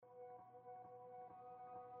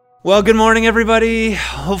Well, good morning, everybody.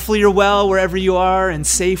 Hopefully you're well wherever you are and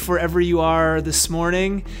safe wherever you are this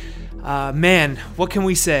morning. Man, what can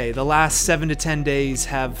we say? The last 7 to 10 days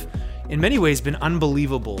have, in many ways, been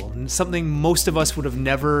unbelievable and something most of us would have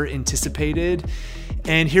never anticipated.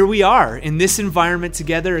 And here we are in this environment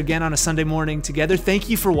together again on a Sunday morning together. Thank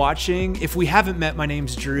you for watching. If we haven't met, my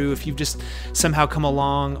name's Drew. If you've just somehow come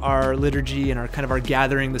along our liturgy and our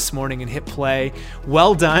gathering this morning and hit play,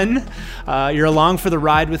 well done. You're along for the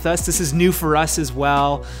ride with us. This is new for us as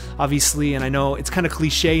well, obviously. And I know it's kind of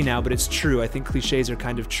cliche now, but it's true. I think cliches are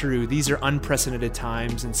kind of true. These are unprecedented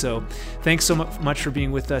times. And so thanks so much for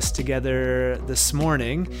being with us together this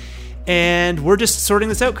morning. And we're just sorting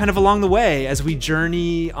this out kind of along the way as we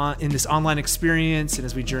journey in this online experience and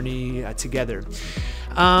as we journey together.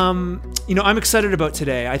 I'm excited about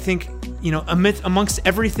today. I think, amongst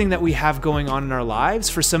everything that we have going on in our lives,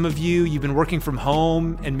 for some of you, you've been working from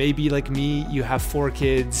home, and maybe like me, you have 4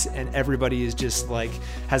 kids and everybody is just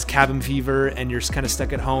has cabin fever and you're just kind of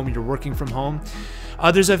stuck at home, you're working from home.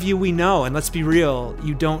 Others of you we know, and let's be real,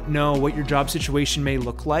 you don't know what your job situation may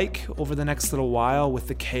look like over the next little while with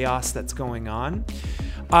the chaos that's going on.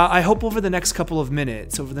 I hope over the next couple of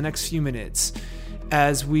minutes, over the next few minutes,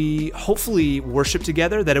 as we hopefully worship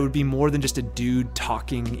together, that it would be more than just a dude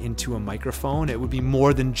talking into a microphone. It would be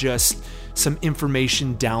more than just some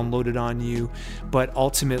information downloaded on you, but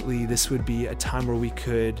ultimately this would be a time where we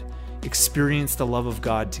could experience the love of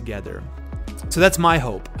God together. So that's my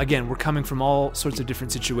hope. Again, we're coming from all sorts of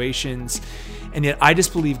different situations, and yet I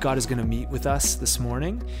just believe God is going to meet with us this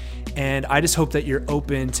morning, and I just hope that you're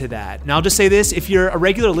open to that. Now, I'll just say this. If you're a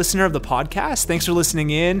regular listener of the podcast, thanks for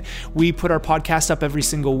listening in. We put our podcast up every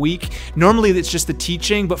single week. Normally, it's just the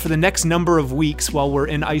teaching, but for the next number of weeks while we're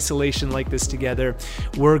in isolation like this together,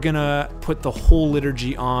 we're going to put the whole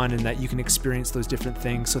liturgy on and that you can experience those different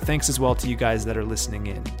things. So thanks as well to you guys that are listening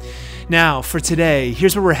in. Now, for today,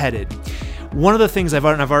 here's where we're headed. One of the things I've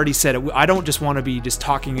already said, I don't just want to be just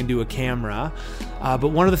talking into a camera, but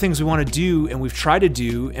one of the things we want to do, and we've tried to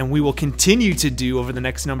do, and we will continue to do over the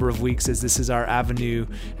next number of weeks, as this is our avenue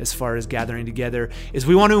as far as gathering together, is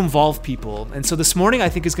we want to involve people. And so this morning I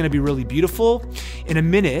think is going to be really beautiful. In a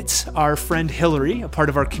minute, our friend Hillary, a part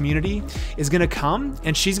of our community, is going to come,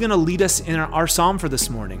 and she's going to lead us in our psalm for this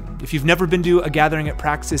morning. If you've never been to a gathering at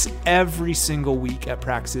Praxis, every single week at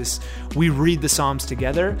Praxis, we read the Psalms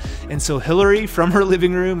together. And so Hillary from her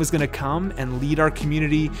living room is going to come and lead our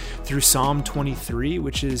community through Psalm 23,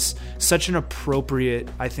 which is such an appropriate,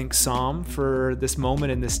 I think, psalm for this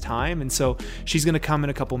moment and this time. And so she's going to come in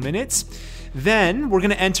a couple minutes. Then we're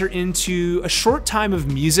going to enter into a short time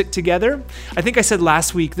of music together. I think I said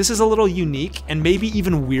last week, this is a little unique and maybe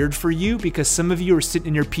even weird for you because some of you are sitting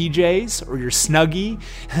in your PJs or your Snuggie.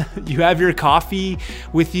 You have your coffee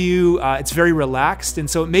with you. It's very relaxed. And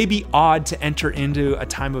so it may be odd to enter into a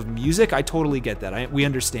time of music. I totally get that. We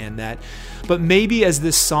understand that. But maybe as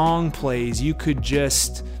this song plays, you could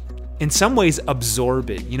just, in some ways, absorb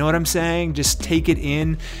it. You know what I'm saying? Just take it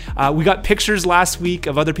in. We got pictures last week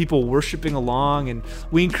of other people worshiping along, and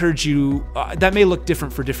we encourage you, that may look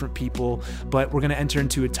different for different people, but we're going to enter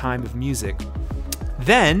into a time of music.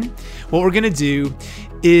 Then what we're going to do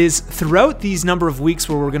is throughout these number of weeks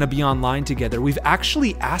where we're going to be online together, we've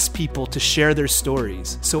actually asked people to share their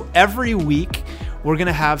stories. So every week we're going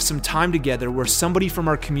to have some time together where somebody from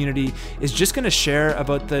our community is just going to share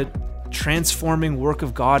about the transforming work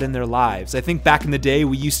of God in their lives. I think back in the day,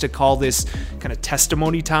 we used to call this kind of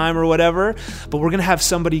testimony time or whatever, but we're going to have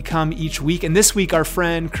somebody come each week. And this week, our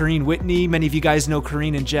friend, Corrine Whitney, many of you guys know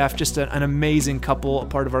Corrine and Jeff, just an amazing couple, a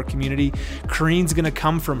part of our community. Corrine's going to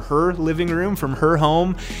come from her living room, from her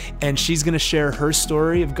home, and she's going to share her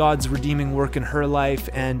story of God's redeeming work in her life.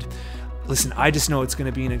 And listen, I just know it's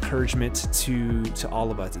going to be an encouragement to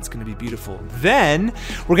all of us. It's going to be beautiful. Then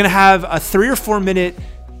we're going to have a 3 or 4 minute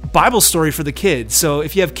Bible story for the kids. So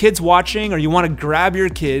if you have kids watching or you want to grab your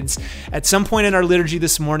kids, at some point in our liturgy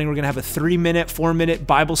this morning, we're going to have a 4-minute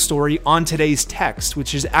Bible story on today's text,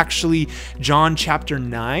 which is actually John chapter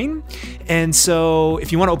 9. And so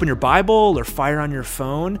if you want to open your Bible or fire on your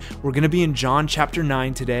phone, we're going to be in John chapter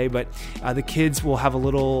 9 today, but the kids will have a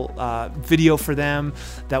little video for them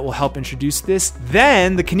that will help introduce this.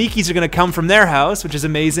 Then the Kanikis are going to come from their house, which is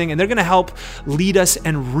amazing, and they're going to help lead us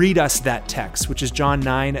and read us that text, which is John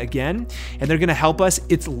 9 again, and they're going to help us.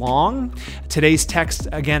 It's long. Today's text,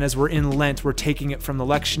 again, as we're in Lent, we're taking it from the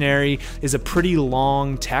lectionary, is a pretty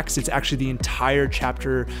long text. It's actually the entire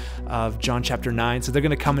chapter of John chapter 9. So they're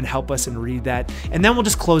going to come and help us and read that. And then we'll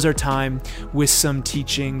just close our time with some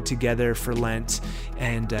teaching together for Lent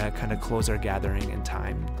and kind of close our gathering and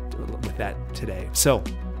time with that today. So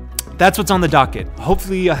that's what's on the docket.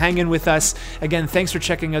 Hopefully you'll hang in with us. Again, thanks for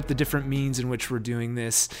checking out the different means in which we're doing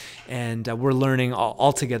this, and we're learning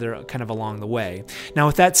all together kind of along the way. Now,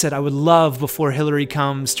 with that said, I would love, before Hillary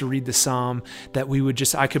comes to read the psalm, that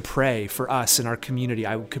I could pray for us and our community.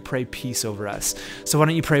 I could pray peace over us. So why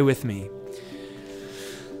don't you pray with me?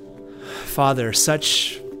 Father,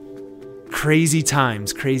 such crazy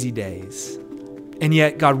times, crazy days. And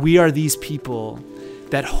yet, God, we are these people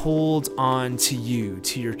that hold on to you,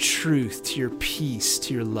 to your truth, to your peace,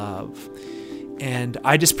 to your love. And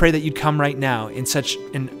I just pray that you'd come right now in such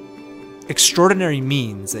an extraordinary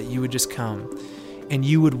means, that you would just come and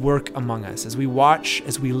you would work among us. As we watch,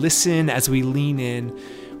 as we listen, as we lean in,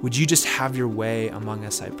 would you just have your way among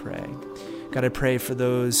us, I pray. God, I pray for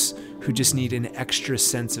those who just need an extra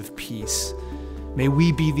sense of peace. May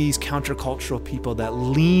we be these countercultural people that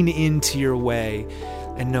lean into your way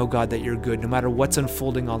and know, God, that you're good. No matter what's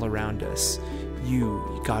unfolding all around us,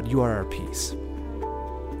 you, God, you are our peace.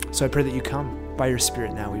 So I pray that you come by your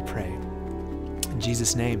Spirit now, we pray. In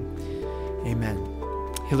Jesus' name, amen.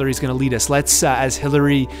 Hillary's going to lead us. Let's, as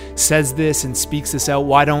Hillary says this and speaks this out,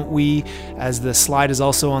 why don't we, as the slide is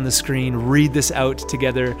also on the screen, read this out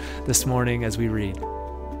together this morning as we read.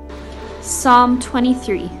 Psalm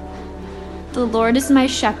 23. The Lord is my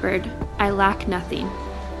shepherd, I lack nothing.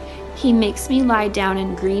 He makes me lie down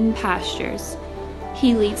in green pastures.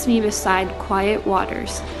 He leads me beside quiet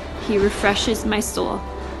waters. He refreshes my soul.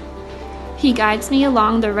 He guides me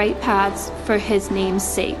along the right paths for his name's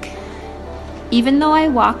sake. Even though I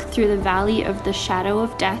walk through the valley of the shadow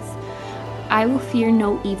of death, I will fear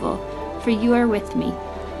no evil, for you are with me.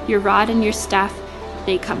 Your rod and your staff,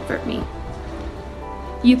 they comfort me.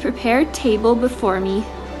 You prepare a table before me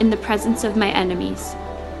in the presence of my enemies.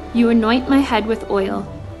 You anoint my head with oil.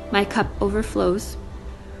 My cup overflows.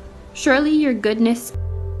 Surely your goodness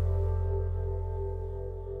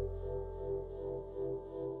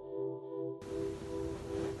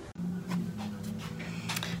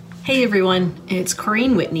Hey everyone, it's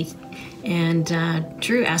Corinne Whitney, and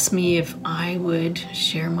Drew asked me if I would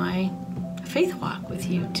share my faith walk with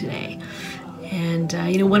you today. And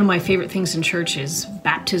one of my favorite things in church is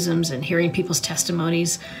baptisms and hearing people's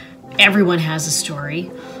testimonies. Everyone has a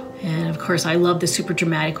story. And of course, I love the super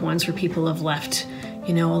dramatic ones where people have left,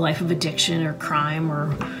 a life of addiction or crime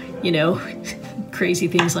or, crazy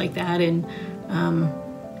things like that. And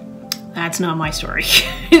that's not my story.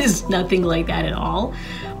 It's nothing like that at all.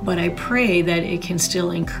 But I pray that it can still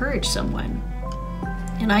encourage someone.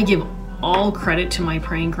 And I give all credit to my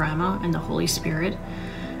praying grandma and the Holy Spirit.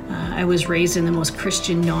 I was raised in the most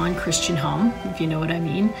Christian, non-Christian home, if you know what I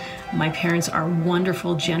mean. My parents are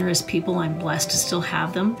wonderful, generous people. I'm blessed to still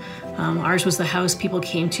have them. Ours was the house people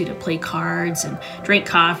came to play cards and drink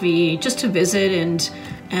coffee, just to visit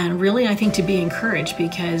and really, I think, to be encouraged,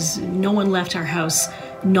 because no one left our house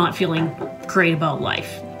not feeling great about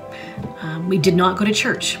life. We did not go to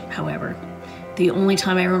church, however. The only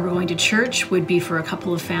time I remember going to church would be for a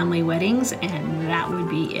couple of family weddings, and that would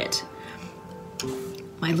be it.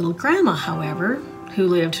 My little grandma, however, who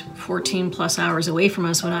lived 14 plus hours away from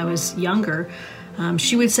us when I was younger,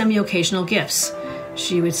 she would send me occasional gifts.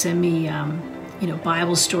 She would send me,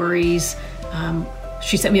 Bible stories.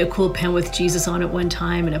 She sent me a cool pen with Jesus on it one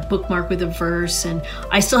time and a bookmark with a verse. And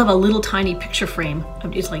I still have a little tiny picture frame,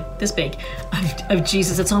 it's like this big, of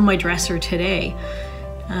Jesus that's on my dresser today.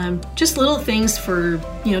 Just little things for,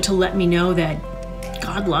 to let me know that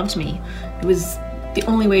God loved me. It was the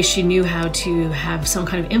only way she knew how to have some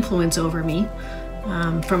kind of influence over me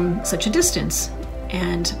from such a distance.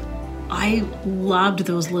 And I loved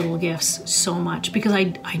those little gifts so much because I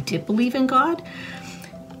did believe in God.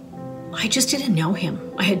 I just didn't know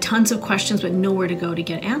him. I had tons of questions, but nowhere to go to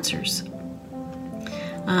get answers.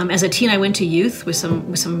 As a teen, I went to youth with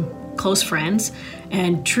some close friends,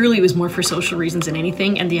 and truly it was more for social reasons than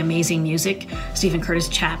anything, and the amazing music. Stephen Curtis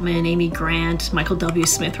Chapman, Amy Grant, Michael W.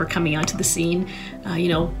 Smith were coming onto the scene,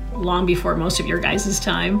 long before most of your guys'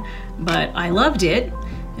 time. But I loved it,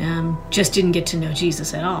 just didn't get to know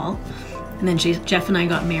Jesus at all. And then Jeff and I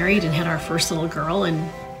got married and had our first little girl, and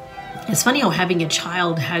it's funny how having a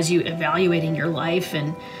child has you evaluating your life.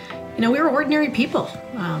 And, we were ordinary people.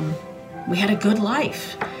 We had a good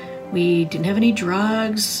life. We didn't have any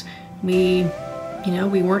drugs. We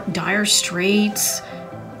weren't dire straits,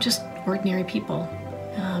 just ordinary people.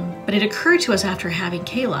 But it occurred to us after having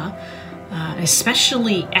Kayla,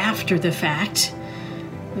 especially after the fact,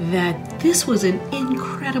 that this was an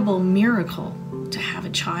incredible miracle to have a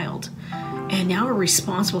child. And now we're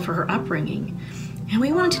responsible for her upbringing. And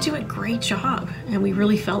we wanted to do a great job. And we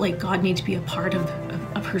really felt like God needed to be a part of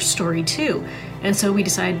her story too. And so we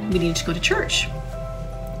decided we needed to go to church.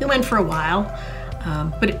 We went for a while,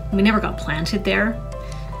 but we never got planted there.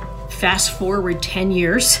 Fast forward 10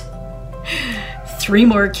 years, 3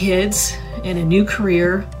 more kids and a new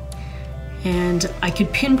career, and I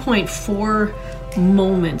could pinpoint 4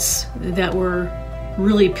 moments that were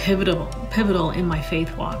really pivotal in my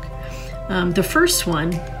faith walk. The first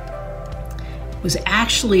one was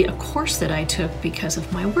actually a course that I took because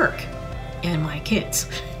of my work and my kids.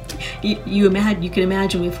 You can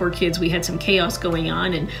imagine with 4 kids, we had some chaos going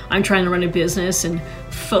on, and I'm trying to run a business, and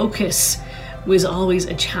focus was always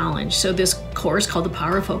a challenge. So this course called The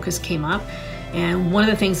Power of Focus came up, and one of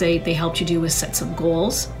the things they helped you do was set some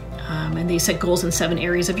goals, and they set goals in 7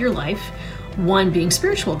 areas of your life, one being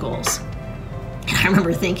spiritual goals. And I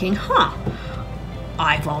remember thinking,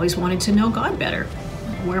 I've always wanted to know God better.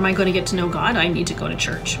 Where am I going to get to know God? I need to go to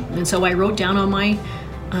church. And so I wrote down on my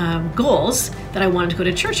goals that I wanted to go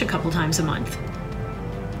to church a couple times a month.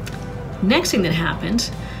 Next thing that happened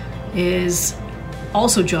is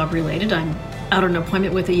also job related. I'm out on an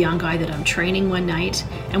appointment with a young guy that I'm training one night,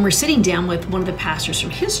 and we're sitting down with one of the pastors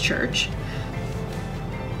from his church.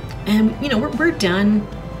 And we're done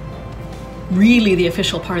really the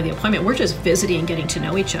official part of the appointment. We're just visiting and getting to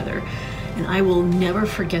know each other. And I will never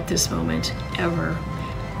forget this moment ever.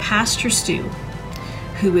 Pastor Stu,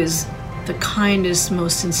 who is the kindest,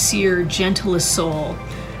 most sincere, gentlest soul,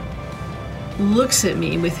 looks at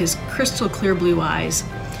me with his crystal clear blue eyes,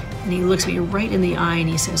 and he looks me right in the eye and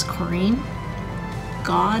he says, "Corrine,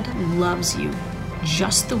 God loves you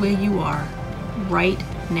just the way you are right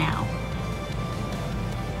now."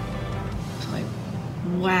 It's like,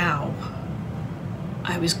 wow.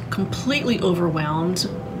 I was completely overwhelmed,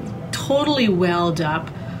 totally welled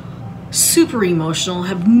up, super emotional,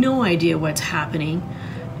 have no idea what's happening,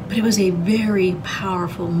 but it was a very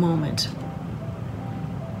powerful moment.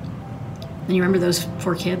 And you remember those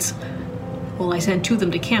 4 kids? Well, I sent 2 of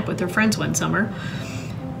them to camp with their friends one summer.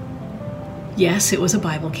 Yes, it was a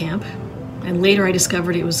Bible camp. And later I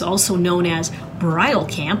discovered it was also known as bridal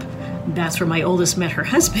camp. That's where my oldest met her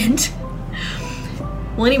husband.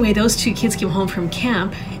 Well, anyway, those 2 kids came home from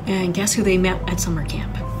camp, and guess who they met at summer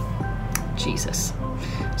camp? Jesus.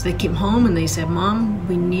 So they came home and they said, "Mom,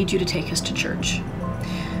 we need you to take us to church."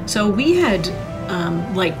 So we had,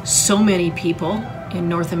 like so many people in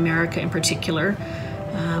North America in particular,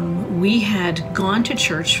 we had gone to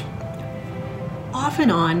church off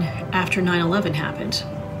and on after 9/11 happened.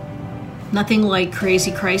 Nothing like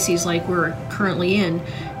crazy crises like we're currently in,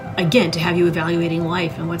 again, to have you evaluating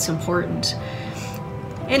life and what's important.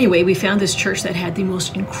 Anyway, we found this church that had the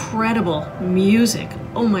most incredible music.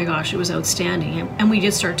 Oh my gosh, it was outstanding. And we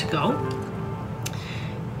did start to go.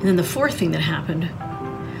 And then the 4th thing that happened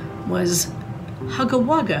was Hugga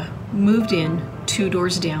Wugga moved in 2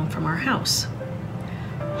 doors down from our house.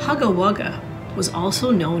 Hugga Wugga was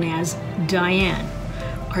also known as Diane,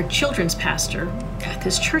 our children's pastor at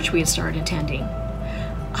this church we had started attending.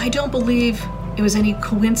 I don't believe it was any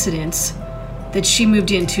coincidence that she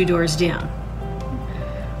moved in 2 doors down.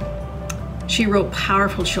 She wrote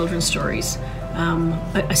powerful children's stories,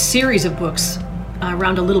 a series of books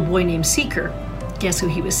around a little boy named Seeker. Guess who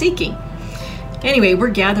he was seeking? Anyway, we're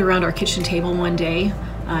gathered around our kitchen table one day.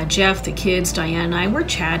 Jeff, the kids, Diane, and I were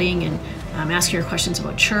chatting and asking her questions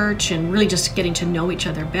about church and really just getting to know each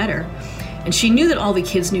other better. And she knew that all the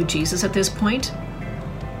kids knew Jesus at this point.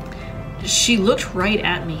 She looked right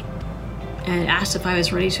at me and asked if I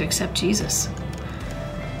was ready to accept Jesus.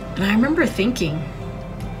 And I remember thinking,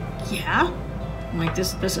 yeah, I'm like,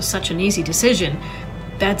 this is such an easy decision.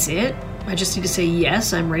 That's it? I just need to say,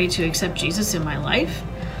 yes, I'm ready to accept Jesus in my life?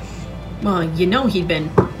 Well, he'd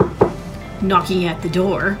been knocking at the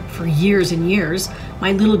door for years and years.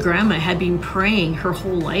 My little grandma had been praying her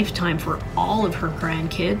whole lifetime for all of her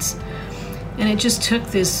grandkids. And it just took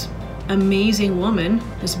this amazing woman,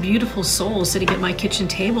 this beautiful soul sitting at my kitchen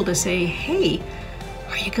table to say, "Hey,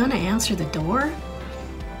 are you going to answer the door?"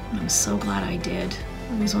 And I'm so glad I did.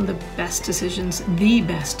 It was one of the best decisions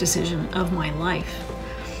of my life.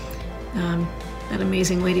 That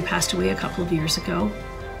amazing lady passed away a couple of years ago.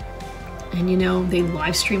 And they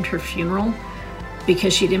live streamed her funeral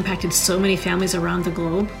because she had impacted so many families around the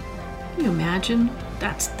globe. Can you imagine?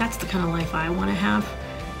 That's the kind of life I want to have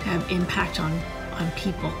impact on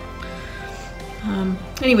people.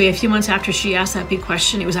 Anyway, a few months after she asked that big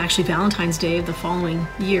question, it was actually Valentine's Day of the following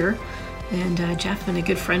year. And Jeff and a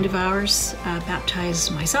good friend of ours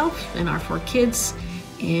baptized myself and our 4 kids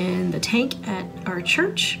in the tank at our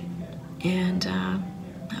church. And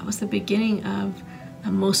that was the beginning of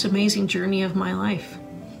the most amazing journey of my life.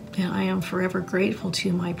 And I am forever grateful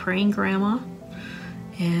to my praying grandma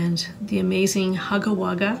and the amazing Hugga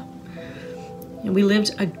Wugga And we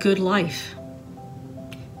lived a good life.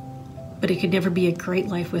 But it could never be a great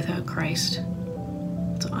life without Christ.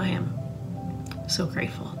 So I am so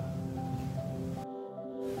grateful.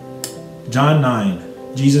 John 9.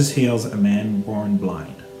 Jesus heals a man born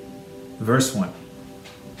blind. Verse 1.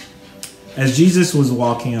 As Jesus was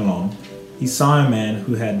walking along, he saw a man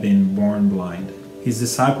who had been born blind. His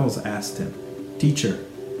disciples asked him, "Teacher,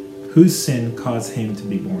 whose sin caused him to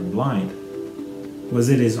be born blind? Was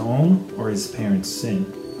it his own or his parents' sin?"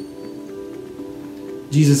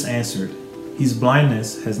 Jesus answered, "His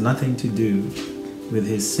blindness has nothing to do with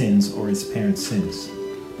his sins or his parents' sins.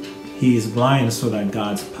 He is blind so that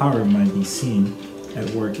God's power might be seen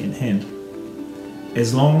at work in him.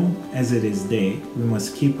 As long as it is day, we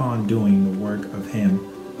must keep on doing the work of him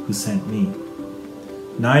who sent me.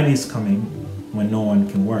 Night is coming when no one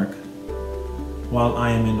can work. While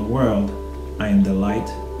I am in the world, I am the light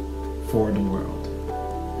for the world."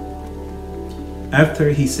 After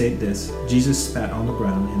he said this, Jesus spat on the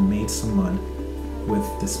ground and made some mud with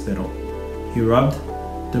the spittle. He rubbed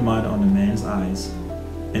the mud on the man's eyes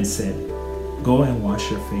and said, "Go and wash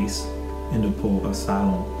your face in the pool of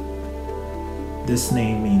Siloam." This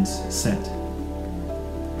name means sent.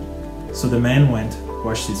 So the man went,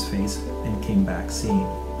 washed his face, and came back seeing.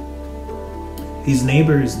 His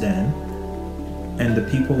neighbors then, and the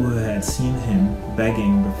people who had seen him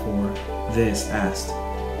begging before this, asked,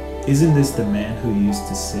 "Isn't this the man who used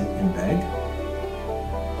to sit and beg?"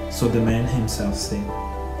 So the man himself said,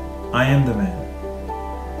 "I am the man."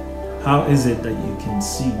 "How is it that you can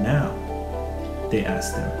see now?" they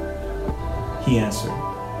asked him. He answered,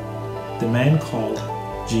 "The man called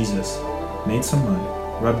Jesus made some mud,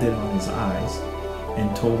 rubbed it on his eyes,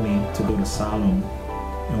 and told me to go to Siloam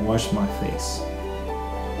and wash my face.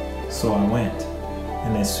 So I went,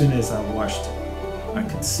 and as soon as I washed, I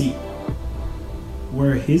could see."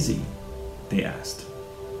 "Where is he?" they asked.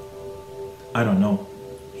 "I don't know,"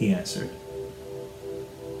 he answered.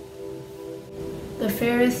 The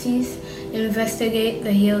Pharisees investigate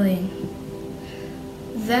the healing.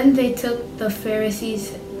 Then they took the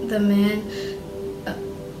Pharisees, the man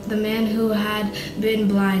who had been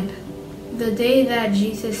blind. The day that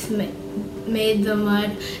Jesus made the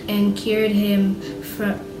mud and cured him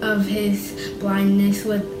of his blindness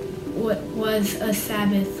was a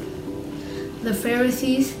Sabbath. The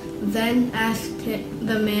Pharisees then asked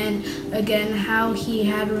the man again how he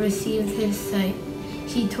had received his sight.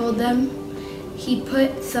 He told them, "He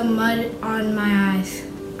put some mud on my eyes.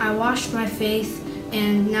 I washed my face,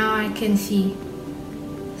 and now I can see."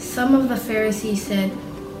 Some of the Pharisees said,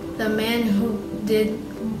 "The man who did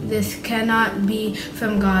this cannot be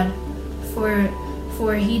from God,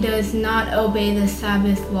 for he does not obey the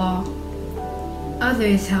Sabbath law."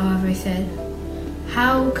 Others, however, said,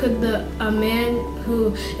 "How could a man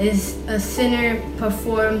who is a sinner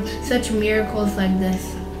perform such miracles like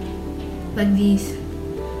these?"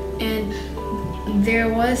 And there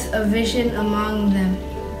was a vision among them.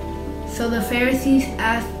 So the Pharisees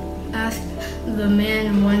asked the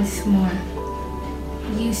man once more,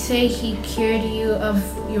 "You say he cured you of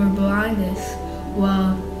your blindness.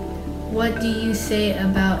 Well, what do you say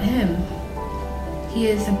about him?" "He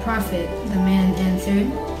is a prophet," the man answered.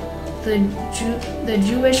 The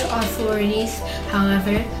Jewish authorities,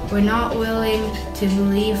 however, were not willing to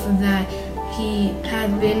believe that he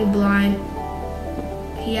had been blind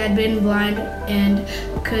and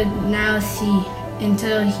could now see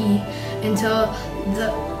until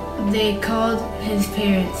they called his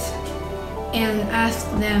parents and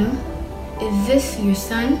asked them, "Is this your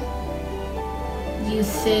son? You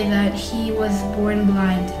say that he was born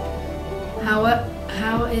blind.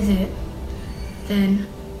 How is it then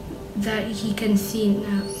that he can see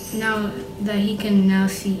now that he can now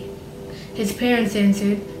see?" His parents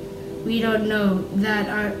answered, "We don't know that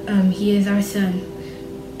he is our son,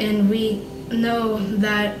 and we know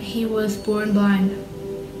that he was born blind,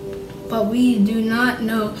 but we do not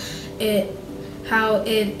know how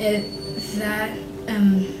it is that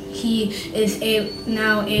he is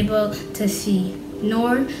now able to see,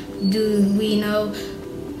 nor do we know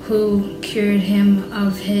who cured him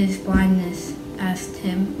of his blindness," asked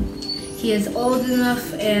him. "He is old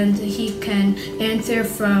enough and he can answer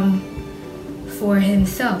for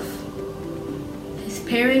himself." His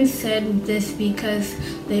parents said this because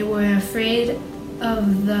they were afraid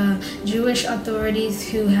of the Jewish authorities,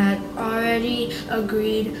 who had already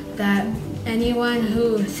agreed that anyone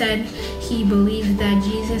who said he believed that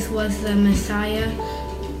Jesus was the Messiah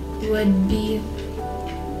would be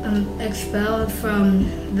expelled from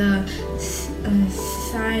the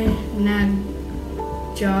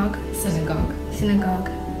synagogue.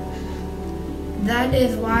 That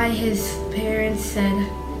is why his parents said,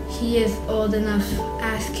 "He is old enough,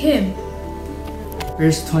 ask him."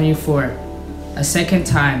 Verse 24. A second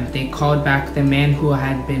time they called back the man who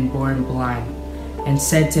had been born blind, and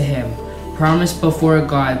said to him, "Promise before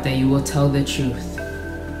God that you will tell the truth.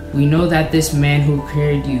 We know that this man who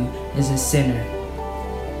cured you is a sinner."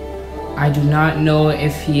 "I do not know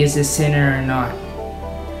if he is a sinner or not,"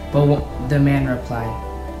 the man replied.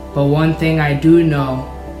 "But one thing I do know,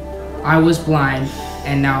 I was blind,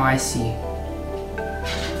 and now I see."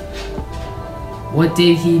 "What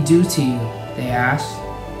did he do to you?" they asked.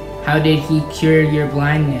 "How did he cure your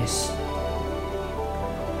blindness?"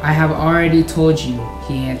 "I have already told you,"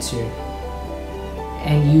 he answered,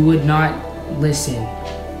 "and you would not listen.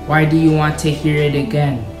 Why do you want to hear it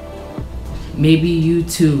again? Maybe you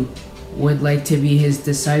too would like to be his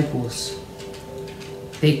disciples."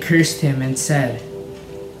 They cursed him and said,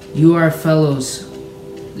 You are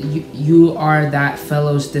that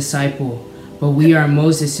fellow's disciple, but we are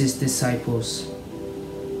Moses' disciples.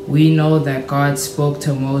 We know that God spoke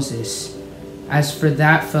to Moses. As for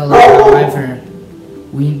that fellow, however,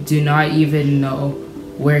 we do not even know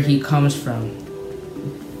where he comes from."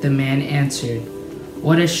 The man answered,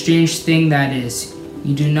 "What a strange thing that is.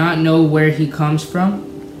 You do not know where he comes from,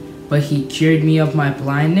 but he cured me of my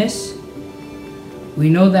blindness? We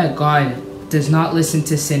know that God does not listen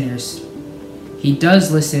to sinners. He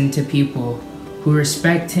does listen to people who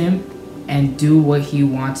respect him and do what he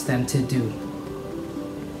wants them to do.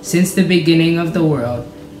 Since the beginning of the world,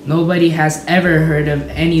 nobody has ever heard of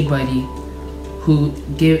anybody who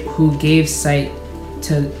gave sight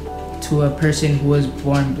to a person who was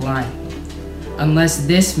born blind. Unless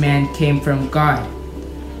this man came from God,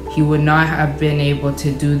 he would not have been able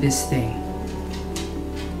to do this thing."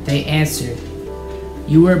 They answered,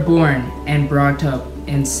 "You were born and brought up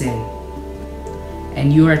in sin,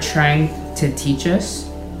 and you are trying to teach us?"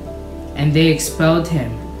 And they expelled him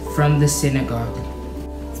from the synagogue.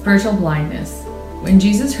 Spiritual blindness. When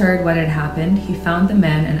Jesus heard what had happened, he found the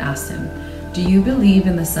man and asked him, "Do you believe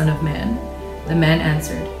in the Son of Man?" The man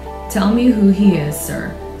answered, "Tell me who he is,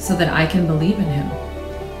 sir, so that I can believe in him."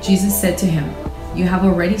 Jesus said to him, "You have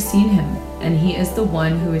already seen him, and he is the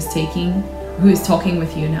one who is talking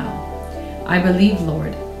with you now." "I believe,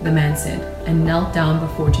 Lord," the man said, and knelt down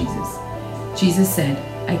before Jesus. Jesus said,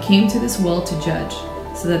 "I came to this world to judge,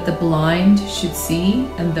 so that the blind should see,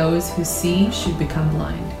 and those who see should become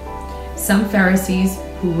blind." Some Pharisees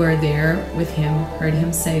who were there with him heard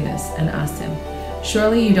him say this and asked him,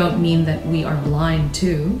 "Surely you don't mean that we are blind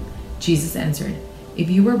too?" Jesus answered, "If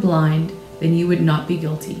you were blind, then you would not be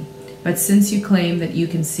guilty. But since you claim that you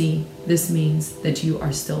can see, this means that you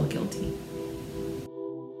are still guilty."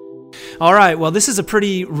 All right, well, this is a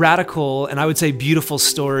pretty radical and I would say beautiful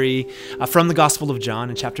story from the Gospel of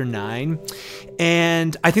John in chapter 9.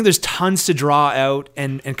 And I think there's tons to draw out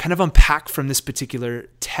and kind of unpack from this particular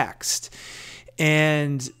text.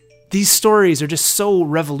 And these stories are just so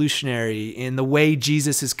revolutionary in the way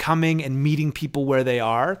Jesus is coming and meeting people where they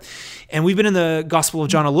are. And we've been in the Gospel of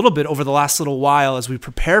John a little bit over the last little while as we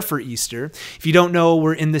prepare for Easter. If you don't know,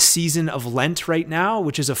 we're in the season of Lent right now,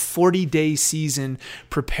 which is a 40-day season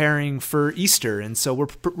preparing for Easter. And so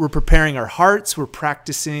we're preparing our hearts. We're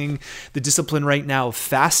practicing the discipline right now of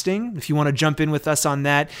fasting. If you want to jump in with us on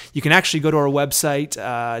that, you can actually go to our website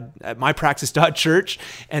at mypraxis.church,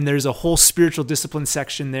 and there's a whole spiritual discipline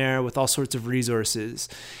section there with all sorts of resources.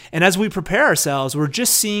 And as we prepare ourselves, we're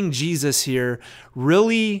just seeing Jesus here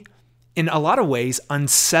really, in a lot of ways,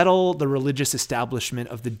 unsettle the religious establishment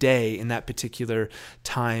of the day in that particular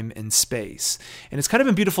time and space. And it's kind of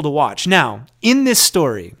been beautiful to watch. Now, in this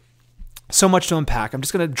story, so much to unpack. I'm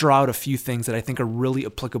just going to draw out a few things that I think are really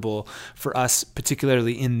applicable for us,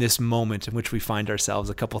 particularly in this moment in which we find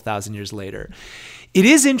ourselves a couple thousand years later. It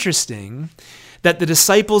is interesting that the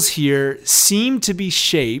disciples here seem to be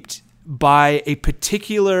shaped by a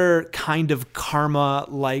particular kind of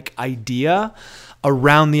karma-like idea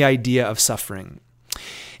around the idea of suffering.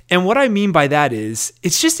 And what I mean by that is,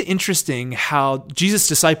 it's just interesting how Jesus'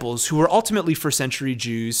 disciples, who were ultimately first century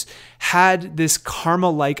Jews, had this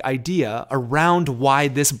karma-like idea around why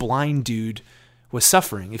this blind dude was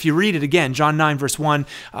suffering. If you read it again, John 9, verse 1,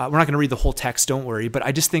 we're not going to read the whole text, don't worry, but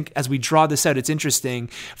I just think as we draw this out, it's interesting.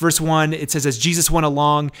 Verse 1, it says, as Jesus went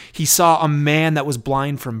along, he saw a man that was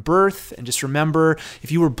blind from birth. And just remember,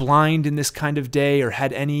 if you were blind in this kind of day or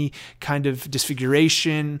had any kind of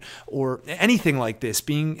disfiguration or anything like this,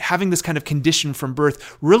 having this kind of condition from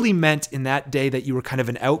birth really meant in that day that you were kind of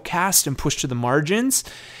an outcast and pushed to the margins.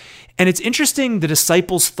 And it's interesting the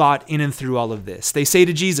disciples thought in and through all of this. They say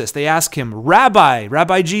to Jesus, they ask him,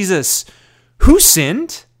 Rabbi Jesus, who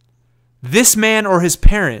sinned? this man or his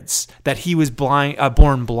parents, that he was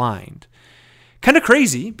born blind. Kind of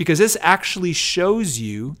crazy, because this actually shows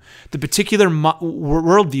you the particular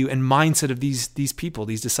worldview and mindset of these people,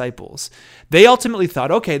 these disciples. They ultimately thought,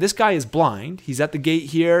 okay, this guy is blind. He's at the gate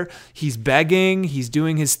here. He's begging. He's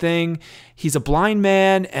doing his thing. He's a blind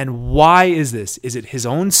man. And why is this? Is it his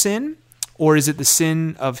own sin, or is it the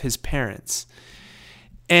sin of his parents?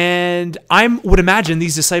 And I would imagine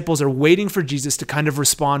these disciples are waiting for Jesus to kind of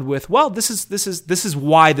respond with, well, this is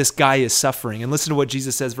why this guy is suffering. And listen to what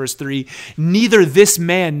Jesus says, verse 3, neither this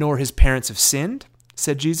man nor his parents have sinned,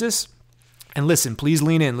 said Jesus. And listen, please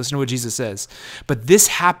lean in. Listen to what Jesus says. But this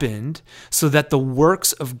happened so that the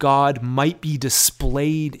works of God might be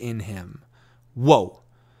displayed in him. Whoa.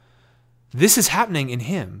 This is happening in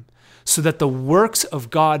him, so that the works of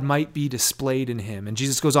God might be displayed in him. And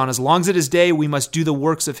Jesus goes on, as long as it is day, we must do the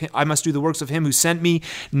works of him. I must do the works of him who sent me.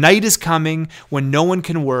 Night is coming when no one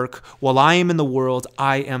can work. While I am in the world,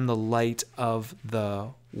 I am the light of the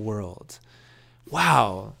world.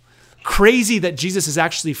 Wow. Crazy that Jesus is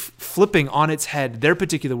actually flipping on its head their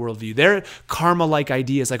particular worldview, their karma-like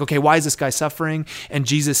ideas. Like, okay, why is this guy suffering? And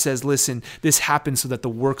Jesus says, listen, this happened so that the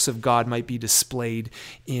works of God might be displayed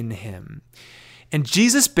in him. And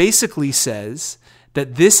Jesus basically says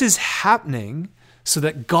that this is happening so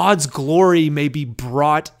that God's glory may be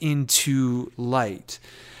brought into light.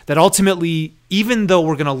 That ultimately, even though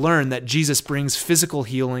we're going to learn that Jesus brings physical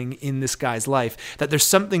healing in this guy's life, that there's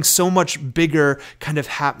something so much bigger kind of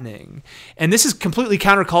happening. And this is completely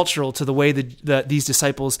countercultural to the way that these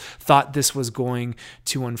disciples thought this was going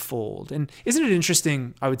to unfold. And isn't it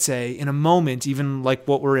interesting, I would say, in a moment, even like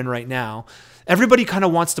what we're in right now, everybody kind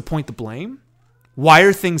of wants to point the blame. Why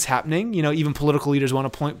are things happening? You know, even political leaders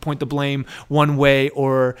want to point the blame one way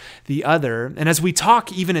or the other. And as we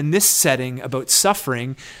talk, even in this setting, about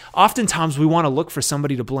suffering, oftentimes we want to look for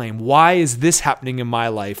somebody to blame. Why is this happening in my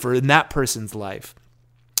life or in that person's life?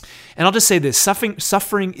 And I'll just say this,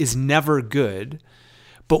 suffering is never good,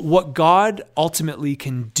 but what God ultimately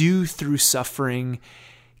can do through suffering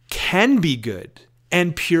can be good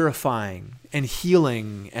and purifying and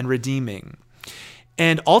healing and redeeming.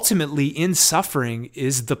 And ultimately, in suffering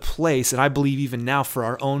is the place, and I believe even now for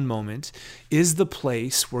our own moment, is the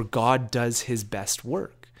place where God does his best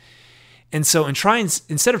work. And so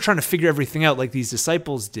instead of trying to figure everything out like these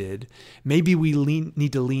disciples did, maybe we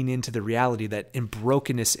need to lean into the reality that in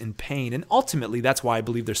brokenness and pain, and ultimately that's why I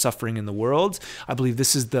believe there's suffering in the world. I believe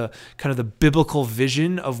this is the kind of the biblical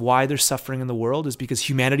vision of why there's suffering in the world, is because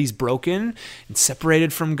humanity's broken and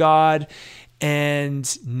separated from God.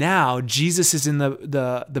 And now Jesus is in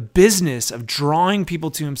the business of drawing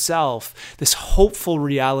people to himself, this hopeful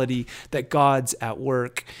reality that God's at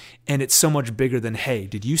work. And it's so much bigger than, hey,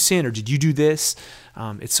 did you sin or did you do this?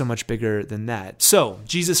 It's so much bigger than that. So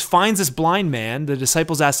Jesus finds this blind man. The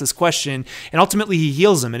disciples ask this question, and ultimately he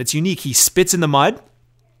heals him. And it's unique. He spits in the mud.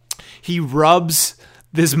 He rubs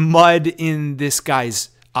this mud in this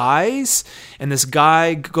guy's eyes. And this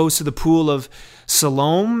guy goes to the pool of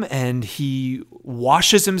Siloam and he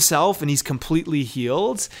washes himself and he's completely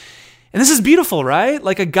healed. And this is beautiful, right?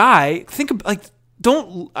 Like a guy,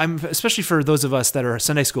 especially for those of us that are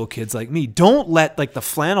Sunday school kids like me, don't let like the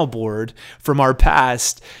flannel board from our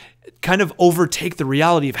past kind of overtake the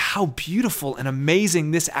reality of how beautiful and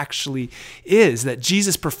amazing this actually is, that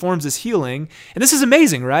Jesus performs this healing. And this is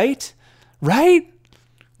amazing, right? Right?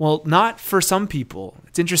 Well, not for some people.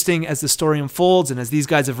 It's interesting as the story unfolds and as these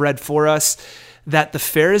guys have read for us, that the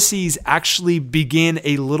Pharisees actually begin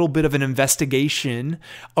a little bit of an investigation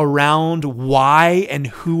around why and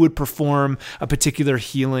who would perform a particular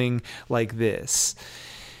healing like this.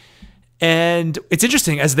 And it's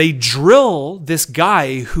interesting, as they drill this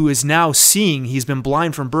guy who is now seeing, he's been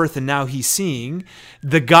blind from birth and now he's seeing,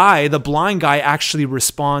 the blind guy actually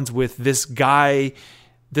responds with, this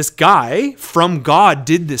guy from God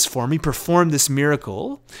did this for me, performed this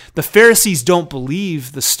miracle. The Pharisees don't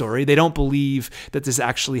believe the story. They don't believe that this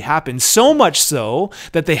actually happened. So much so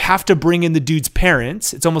that they have to bring in the dude's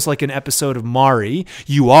parents. It's almost like an episode of Maury.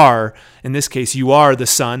 In this case, you are the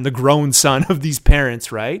son, the grown son of these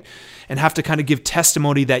parents, right? And have to kind of give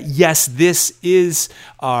testimony that, yes, this is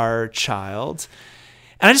our child.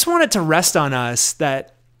 And I just want it to rest on us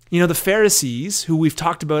that, you know, the Pharisees, who we've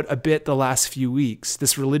talked about a bit the last few weeks,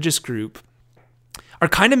 this religious group, are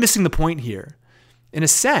kind of missing the point here. In a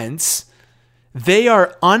sense, they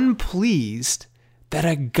are unpleased that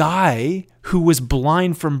a guy who was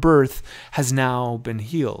blind from birth has now been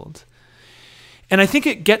healed. And I think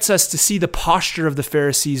it gets us to see the posture of the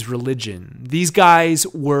Pharisees' religion. These guys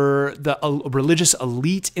were the religious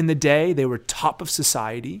elite in the day. They were top of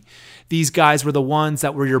society. These guys were the ones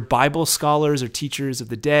that were your Bible scholars or teachers of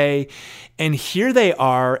the day. And here they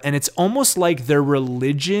are, and it's almost like their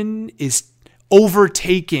religion is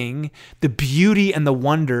overtaking the beauty and the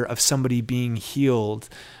wonder of somebody being healed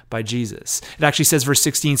by Jesus. It actually says, verse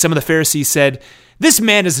 16, some of the Pharisees said, "This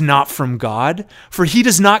man is not from God, for he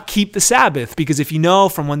does not keep the Sabbath." Because if you know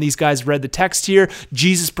from when these guys read the text here,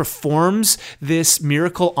 Jesus performs this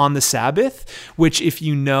miracle on the Sabbath, which if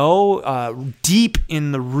you know, deep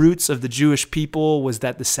in the roots of the Jewish people was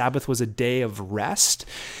that the Sabbath was a day of rest.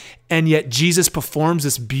 And yet Jesus performs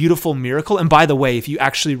this beautiful miracle. And by the way, if you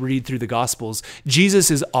actually read through the Gospels, Jesus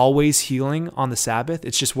is always healing on the Sabbath.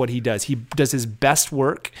 It's just what he does. He does his best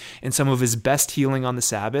work and some of his best healing on the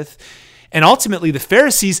Sabbath. And ultimately, the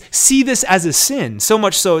Pharisees see this as a sin. So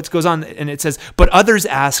much so, it goes on and it says, "But others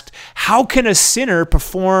asked, 'How can a sinner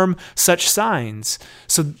perform such signs?'"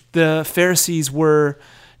 So the Pharisees were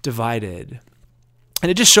divided. And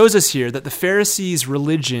it just shows us here that the Pharisees'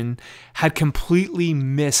 religion had completely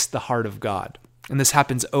missed the heart of God. And this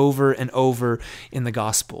happens over and over in the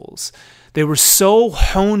Gospels. They were so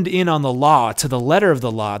honed in on the law, to the letter of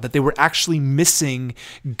the law, that they were actually missing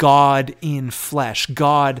God in flesh,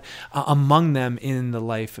 God among them in the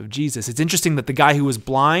life of Jesus. It's interesting that the guy who was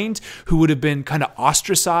blind, who would have been kind of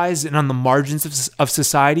ostracized and on the margins of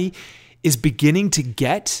society, is beginning to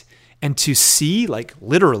get and to see, like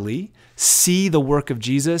literally, see the work of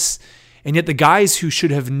Jesus. And yet the guys who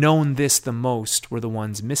should have known this the most were the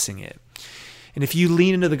ones missing it. And if you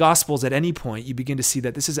lean into the Gospels at any point, you begin to see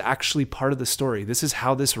that this is actually part of the story. This is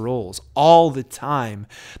how this rolls all the time.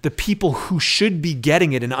 The people who should be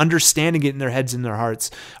getting it and understanding it in their heads and their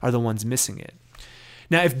hearts are the ones missing it.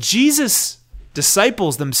 Now, if Jesus'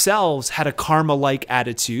 disciples themselves had a karma-like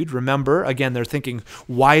attitude, remember, again, they're thinking,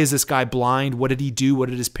 why is this guy blind? What did he do? What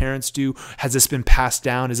did his parents do? Has this been passed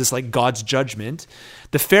down? Is this like God's judgment?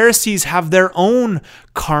 The Pharisees have their own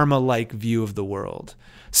karma-like view of the world.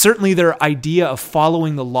 Certainly their idea of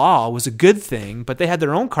following the law was a good thing, but they had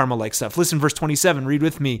their own karma-like stuff. Listen, verse 27, read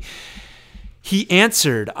with me. He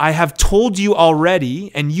answered, "I have told you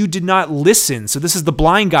already, and you did not listen." So this is the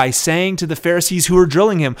blind guy saying to the Pharisees who are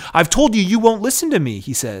drilling him, "I've told you, you won't listen to me,"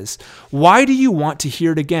 he says. "Why do you want to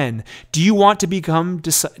hear it again? Do you want to become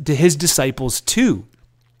his disciples too?"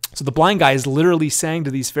 So the blind guy is literally saying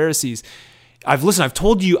to these Pharisees, I've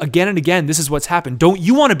told you again and again, this is what's happened. Don't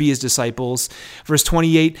you want to be his disciples? Verse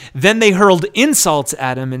 28, then they hurled insults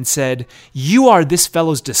at him and said, "You are this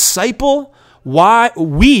fellow's disciple?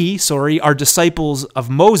 We are disciples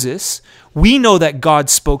of Moses. We know that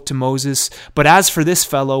God spoke to Moses, but as for this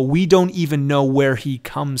fellow, we don't even know where he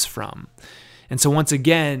comes from." And so once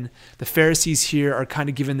again, the Pharisees here are kind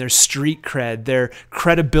of given their street cred, their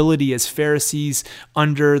credibility as Pharisees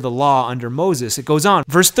under the law, under Moses. It goes on.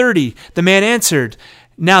 Verse 30, the man answered,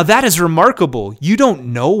 "Now that is remarkable. You don't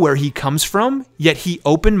know where he comes from, yet he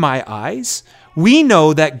opened my eyes. We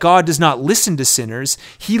know that God does not listen to sinners.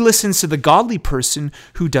 He listens to the godly person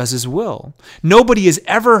who does his will. Nobody has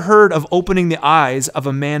ever heard of opening the eyes of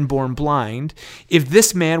a man born blind. If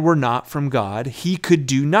this man were not from God, he could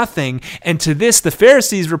do nothing." And to this, the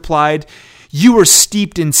Pharisees replied, "You were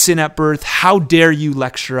steeped in sin at birth. How dare you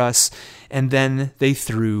lecture us?" And then they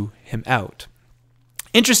threw him out.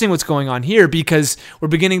 Interesting what's going on here, because we're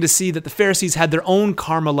beginning to see that the Pharisees had their own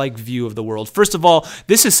karma-like view of the world. First of all,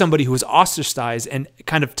 this is somebody who was ostracized and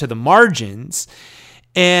kind of to the margins,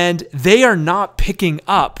 and they are not picking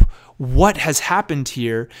up what has happened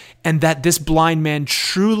here and that this blind man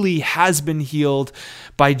truly has been healed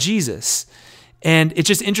by Jesus. And it's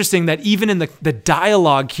just interesting that even in the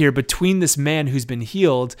dialogue here between this man who's been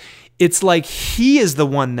healed, it's like he is the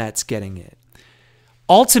one that's getting it.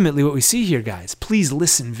 Ultimately, what we see here, guys, please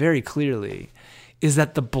listen very clearly, is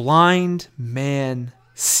that the blind man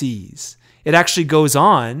sees. It actually goes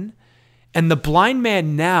on, and the blind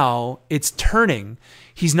man now, it's turning.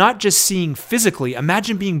 He's not just seeing physically.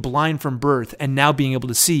 Imagine being blind from birth and now being able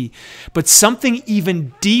to see, but something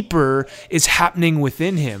even deeper is happening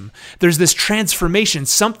within him. There's this transformation.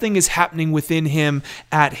 Something is happening within him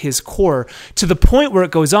at his core, to the point where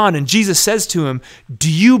it goes on, and Jesus says to him,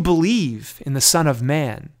 "Do you believe in the Son of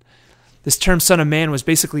Man?" This term Son of Man was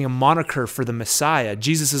basically a moniker for the Messiah.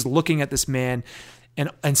 Jesus is looking at this man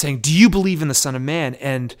and saying, "Do you believe in the Son of Man?"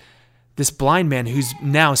 And this blind man who's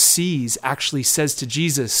now sees actually says to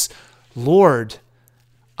Jesus, "Lord,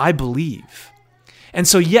 I believe." And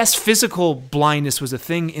so yes, physical blindness was a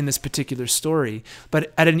thing in this particular story,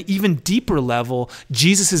 but at an even deeper level,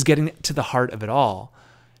 Jesus is getting to the heart of it all.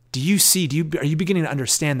 are you beginning to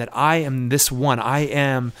understand that I am this one? I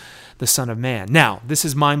am the Son of Man. Now, this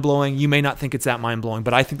is mind-blowing. You may not think it's that mind-blowing,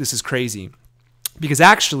 but I think this is crazy. Because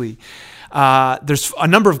actually, there's a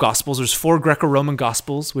number of Gospels. There's 4 Greco-Roman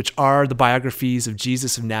Gospels, which are the biographies of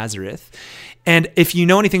Jesus of Nazareth. And if you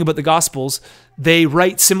know anything about the Gospels, they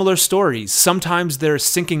write similar stories. Sometimes they're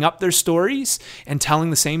syncing up their stories and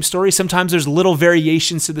telling the same story. Sometimes there's little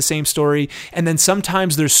variations to the same story. And then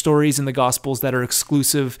sometimes there's stories in the Gospels that are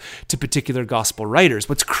exclusive to particular Gospel writers.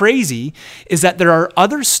 What's crazy is that there are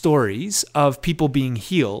other stories of people being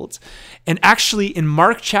healed. And actually in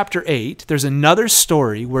Mark chapter 8, there's another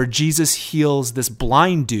story where Jesus heals this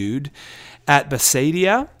blind dude at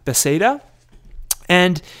Bethsaida.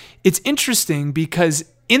 And it's interesting because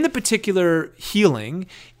in the particular healing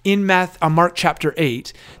in Mark chapter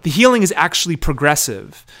 8, the healing is actually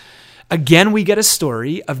progressive. Again, we get a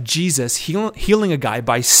story of Jesus healing a guy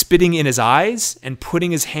by spitting in his eyes and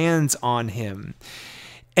putting his hands on him.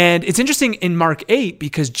 And it's interesting in Mark 8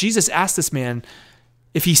 because Jesus asked this man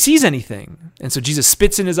if he sees anything. And so Jesus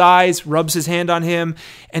spits in his eyes, rubs his hand on him,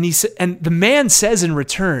 and the man says in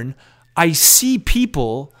return, "I see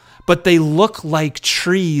people, but they look like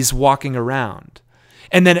trees walking around."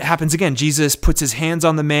 And then it happens again. Jesus puts his hands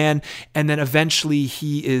on the man, and then eventually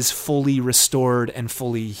he is fully restored and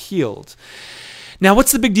fully healed. Now,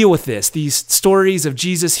 what's the big deal with this? These stories of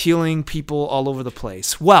Jesus healing people all over the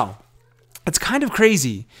place. Well, it's kind of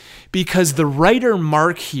crazy because the writer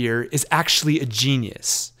Mark here is actually a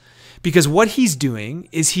genius. Because what he's doing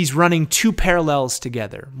is he's running 2 parallels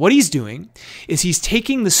together. What he's doing is he's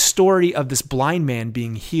taking the story of this blind man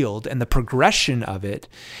being healed and the progression of it,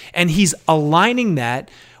 and he's aligning that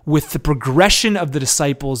with the progression of the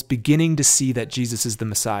disciples beginning to see that Jesus is the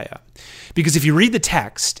Messiah. Because if you read the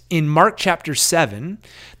text, in Mark chapter 7,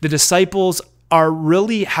 the disciples are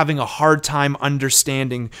really having a hard time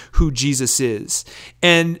understanding who Jesus is.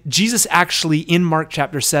 And Jesus actually, in Mark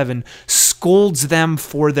chapter 7, scolds them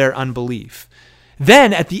for their unbelief.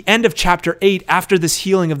 Then at the end of chapter 8, after this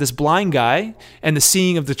healing of this blind guy and the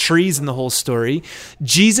seeing of the trees and the whole story,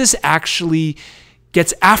 Jesus actually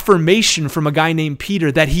gets affirmation from a guy named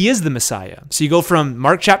Peter that he is the Messiah. So you go from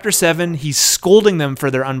Mark chapter 7, he's scolding them for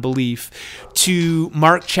their unbelief, to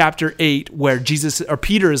Mark chapter 8, where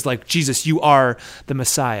Peter is like, "Jesus, you are the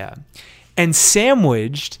Messiah." And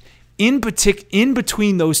sandwiched in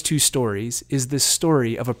between those 2 stories is this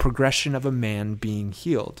story of a progression of a man being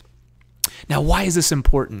healed. Now, why is this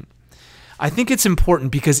important? I think it's important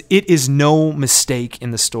because it is no mistake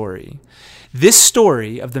in the story. This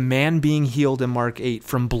story of the man being healed in Mark 8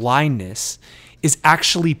 from blindness is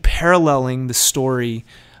actually paralleling the story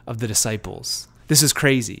of the disciples. This is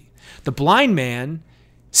crazy. The blind man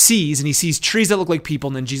sees trees that look like people,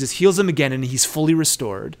 and then Jesus heals him again, and he's fully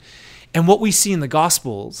restored. And what we see in the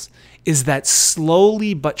Gospels is that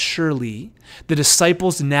slowly but surely, the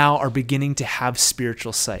disciples now are beginning to have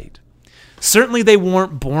spiritual sight. Certainly they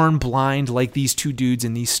weren't born blind like these 2 dudes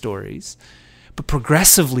in these stories, but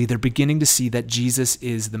progressively they're beginning to see that Jesus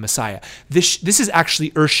is the Messiah. This is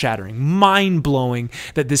actually earth-shattering, mind-blowing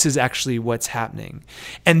that this is actually what's happening.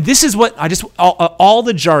 And this is what all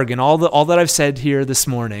the jargon, all that I've said here this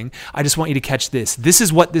morning, I just want you to catch this. This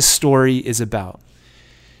is what this story is about.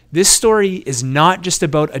 This story is not just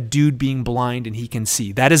about a dude being blind and he can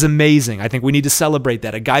see. That is amazing. I think we need to celebrate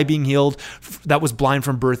that. A guy being healed that was blind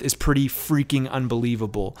from birth is pretty freaking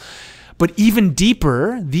unbelievable. But even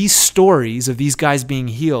deeper, these stories of these guys being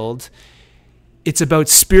healed, it's about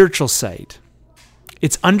spiritual sight.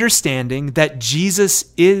 It's understanding that Jesus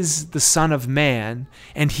is the Son of Man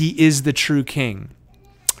and he is the true King.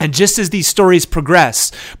 And just as these stories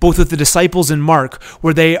progress, both with the disciples in Mark,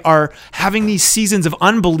 where they are having these seasons of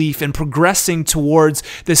unbelief and progressing towards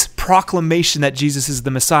this proclamation that Jesus is the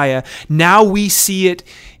Messiah, now we see it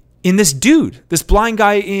in this dude, this blind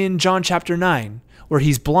guy in John chapter 9, where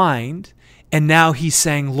he's blind, and now he's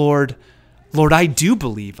saying, Lord, I do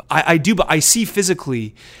believe. I do, but I see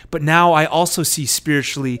physically, but now I also see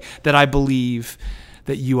spiritually that I believe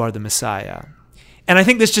that you are the Messiah. And I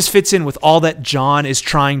think this just fits in with all that John is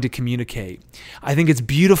trying to communicate. I think it's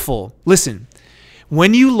beautiful. Listen,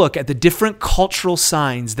 when you look at the different cultural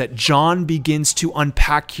signs that John begins to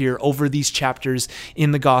unpack here over these chapters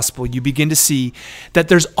in the gospel, you begin to see that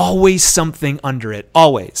there's always something under it,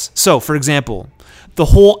 always. So, for example, the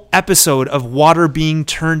whole episode of water being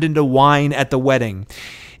turned into wine at the wedding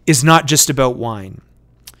is not just about wine.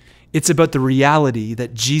 It's about the reality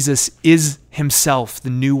that Jesus is himself the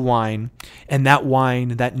new wine, and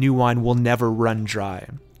that new wine will never run dry.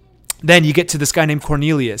 Then you get to this guy named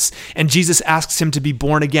Cornelius, and Jesus asks him to be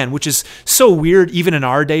born again, which is so weird even in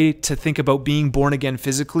our day to think about being born again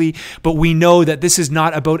physically. But we know that this is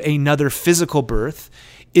not about another physical birth.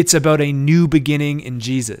 It's about a new beginning in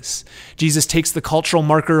Jesus. Jesus takes the cultural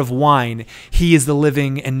marker of wine. He is the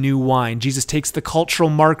living and new wine. Jesus takes the cultural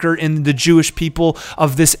marker in the Jewish people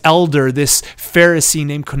of this elder, this Pharisee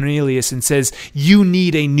named Cornelius, and says, you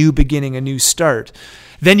need a new beginning, a new start.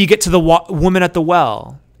 Then you get to the woman at the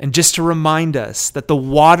well. And just to remind us that the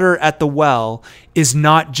water at the well is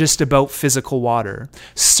not just about physical water.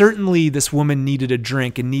 Certainly this woman needed a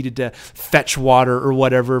drink and needed to fetch water or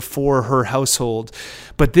whatever for her household.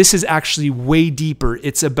 But this is actually way deeper.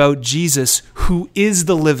 It's about Jesus, who is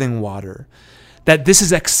the living water. That this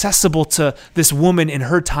is accessible to this woman in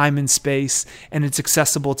her time and space, and it's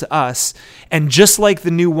accessible to us. And just like the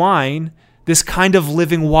new wine, this kind of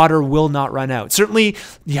living water will not run out. Certainly,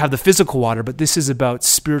 you have the physical water, but this is about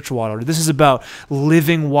spiritual water. This is about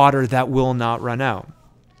living water that will not run out.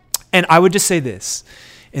 And I would just say this,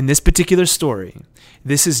 in this particular story,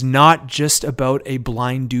 this is not just about a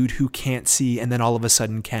blind dude who can't see and then all of a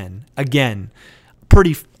sudden can. Again,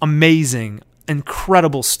 pretty amazing,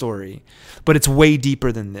 incredible story, but it's way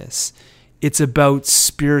deeper than this. It's about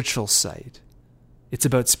spiritual sight. It's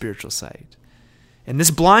about spiritual sight. And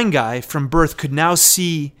this blind guy from birth could now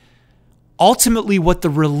see ultimately what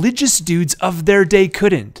the religious dudes of their day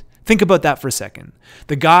couldn't. Think about that for a second.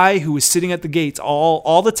 The guy who was sitting at the gates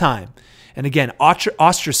all the time, and again,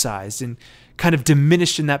 ostracized and kind of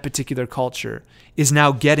diminished in that particular culture, is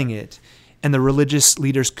now getting it. And the religious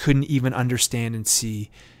leaders couldn't even understand and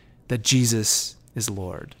see that Jesus is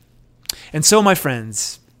Lord. And so, my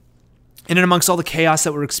friends, in and amongst all the chaos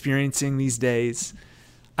that we're experiencing these days,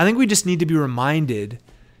 I think we just need to be reminded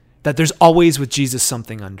that there's always with Jesus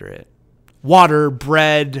something under it. Water,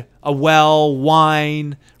 bread, a well,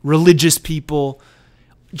 wine, religious people.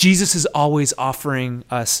 Jesus is always offering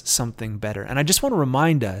us something better. And I just want to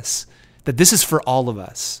remind us that this is for all of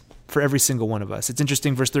us, for every single one of us. It's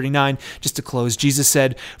interesting, verse 39, just to close, Jesus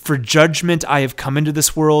said, for judgment I have come into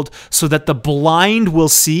this world so that the blind will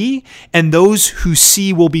see and those who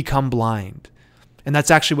see will become blind. And that's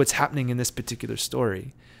actually what's happening in this particular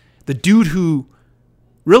story. The dude who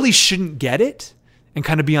really shouldn't get it and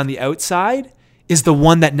kind of be on the outside is the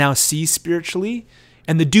one that now sees spiritually.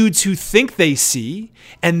 And the dudes who think they see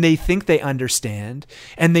and they think they understand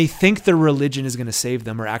and they think their religion is going to save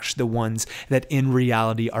them are actually the ones that in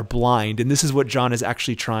reality are blind. And this is what John is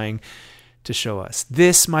actually trying to show us.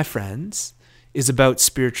 This, my friends, is about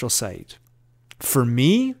spiritual sight. For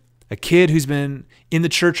me, a kid who's been in the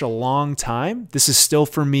church a long time, this is still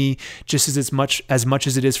for me just as much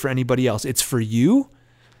as it is for anybody else. It's for you.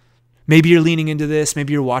 Maybe you're leaning into this.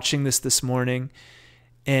 Maybe you're watching this morning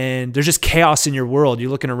and there's just chaos in your world. You're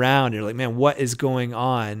looking around. You're like, man, what is going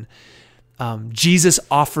on? Jesus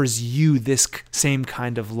offers you this same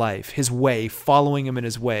kind of life, his way, following him in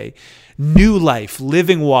his way. New life,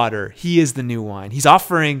 living water. He is the new wine. He's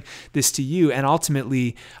offering this to you. And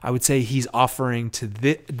ultimately, I would say he's offering to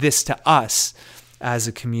this to us as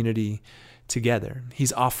a community together.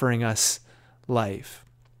 He's offering us life.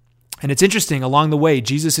 And it's interesting, along the way,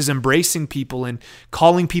 Jesus is embracing people and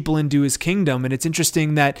calling people into his kingdom. And it's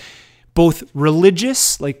interesting that both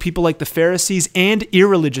religious, like people like the Pharisees, and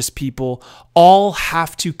irreligious people all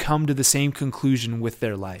have to come to the same conclusion with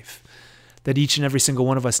their life, that each and every single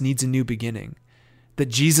one of us needs a new beginning, that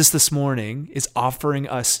Jesus this morning is offering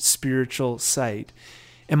us spiritual sight.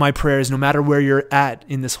 And my prayer is no matter where you're at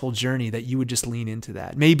in this whole journey, that you would just lean into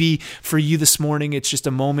that. Maybe for you this morning, it's just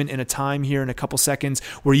a moment in a time here in a couple seconds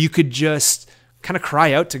where you could just kind of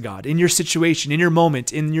cry out to God in your situation, in your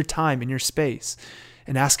moment, in your time, in your space,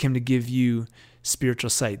 and ask him to give you spiritual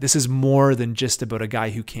sight. This is more than just about a guy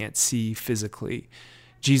who can't see physically.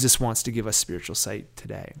 Jesus wants to give us spiritual sight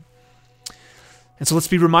today. And so let's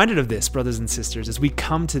be reminded of this, brothers and sisters, as we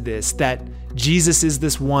come to this, that Jesus is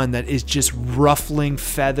this one that is just ruffling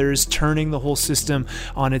feathers, turning the whole system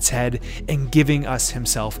on its head and giving us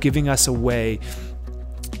himself, giving us a way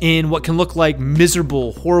in what can look like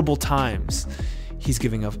miserable, horrible times. He's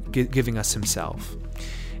giving us himself.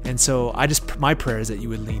 And so my prayer is that you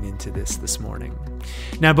would lean into this morning.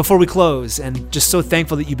 Now, before we close, and just so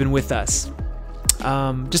thankful that you've been with us,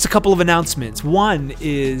 just a couple of announcements. One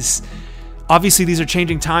is, obviously, these are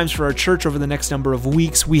changing times for our church over the next number of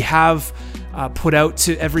weeks. We have put out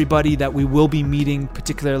to everybody that we will be meeting,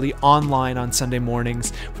 particularly online on Sunday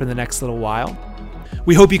mornings for the next little while.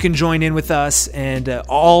 We hope you can join in with us, and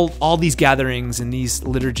all these gatherings and these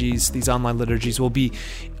liturgies, these online liturgies, will be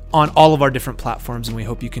on all of our different platforms, and we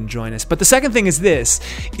hope you can join us. But the second thing is this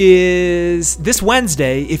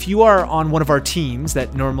Wednesday, if you are on one of our teams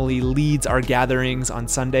that normally leads our gatherings on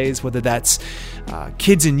Sundays, whether that's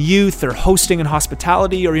kids and youth or hosting and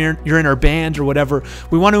hospitality, or you're in our band or whatever,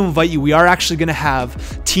 we want to invite you. We are actually going to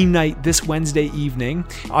have team night this Wednesday evening.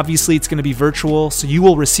 Obviously, it's going to be virtual, so you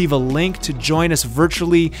will receive a link to join us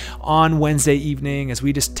virtually on Wednesday evening as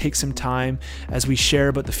we just take some time as we share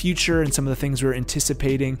about the future and some of the things we're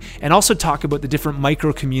anticipating, and also talk about the different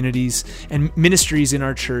micro communities and ministries in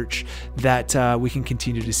our church that we can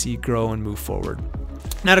continue to see grow and move forward.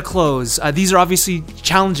 Now to close, these are obviously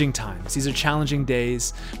challenging times. These are challenging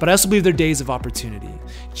days, but I also believe they're days of opportunity.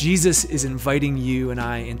 Jesus is inviting you and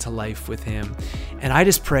I into life with him, and I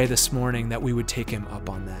just pray this morning that we would take him up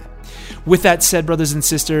on that. With that said, brothers and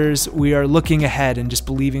sisters, we are looking ahead and just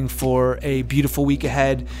believing for a beautiful week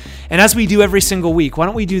ahead. And as we do every single week, why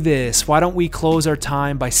don't we do this? Why don't we close our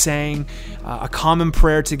time by saying a common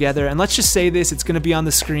prayer together? And let's just say this. It's going to be on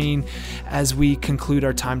the screen as we conclude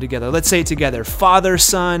our time together. Let's say it together. Father,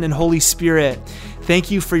 Son, and Holy Spirit,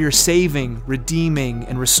 thank you for your saving, redeeming,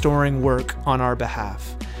 and restoring work on our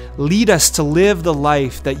behalf. Lead us to live the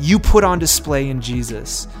life that you put on display in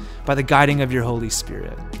Jesus by the guiding of your Holy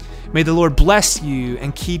Spirit. May the Lord bless you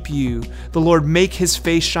and keep you. The Lord make his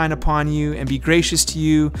face shine upon you and be gracious to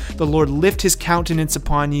you. The Lord lift his countenance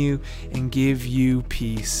upon you and give you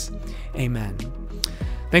peace. Amen.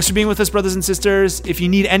 Thanks for being with us, brothers and sisters. If you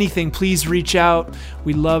need anything, please reach out.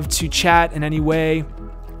 We love to chat in any way.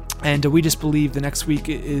 And we just believe the next week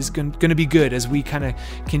is going to be good as we kind of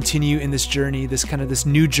continue in this journey, this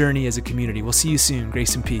new journey as a community. We'll see you soon.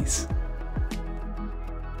 Grace and peace.